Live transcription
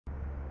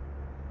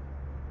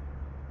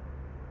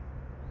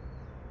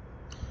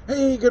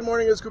Hey, good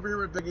morning. It's Cooper here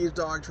with Biggie's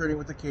Dog Training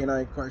with the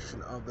canine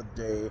question of the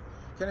day.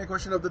 Canine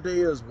question of the day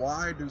is,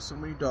 why do so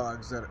many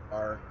dogs that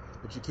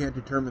you can't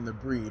determine the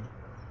breed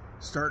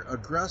start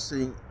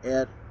aggressing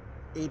at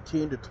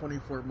 18 to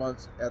 24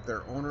 months at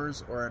their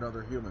owners or at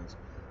other humans?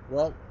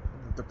 Well,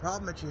 the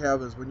problem that you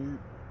have is when you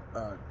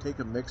take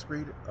a mixed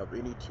breed of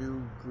any two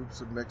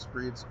groups of mixed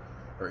breeds,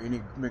 or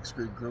any mixed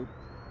breed group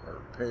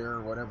or pair,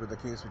 or whatever the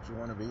case that you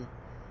want to be,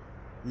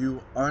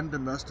 you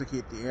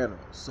undomesticate the animal.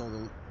 So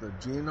the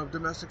gene of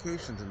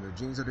domestication and the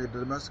genes that are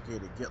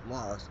domesticated get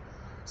lost.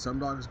 Some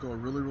dogs go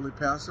really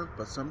passive,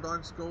 but some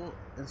dogs go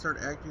and start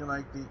acting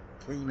like the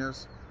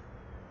canis,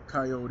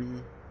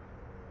 coyote,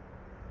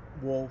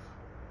 wolf,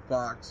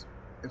 fox,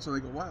 and so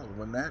they go wild.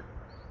 When that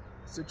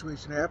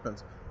situation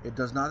happens, it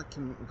does not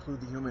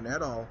include the human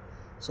at all,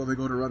 so they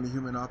go to run the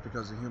human off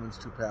because the human's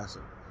too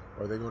passive,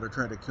 or they go to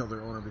try to kill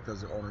their owner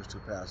because the owner's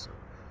too passive,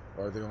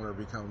 or the owner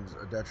becomes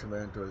a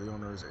detriment, or the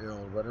owner is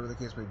ill, whatever the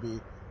case may be.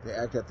 They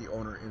act at the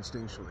owner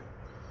instinctually.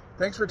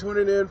 Thanks for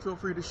tuning in. Feel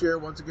free to share.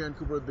 Once again,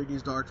 Cooper with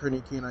Biggie's Dog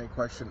Training Canine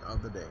question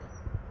of the day.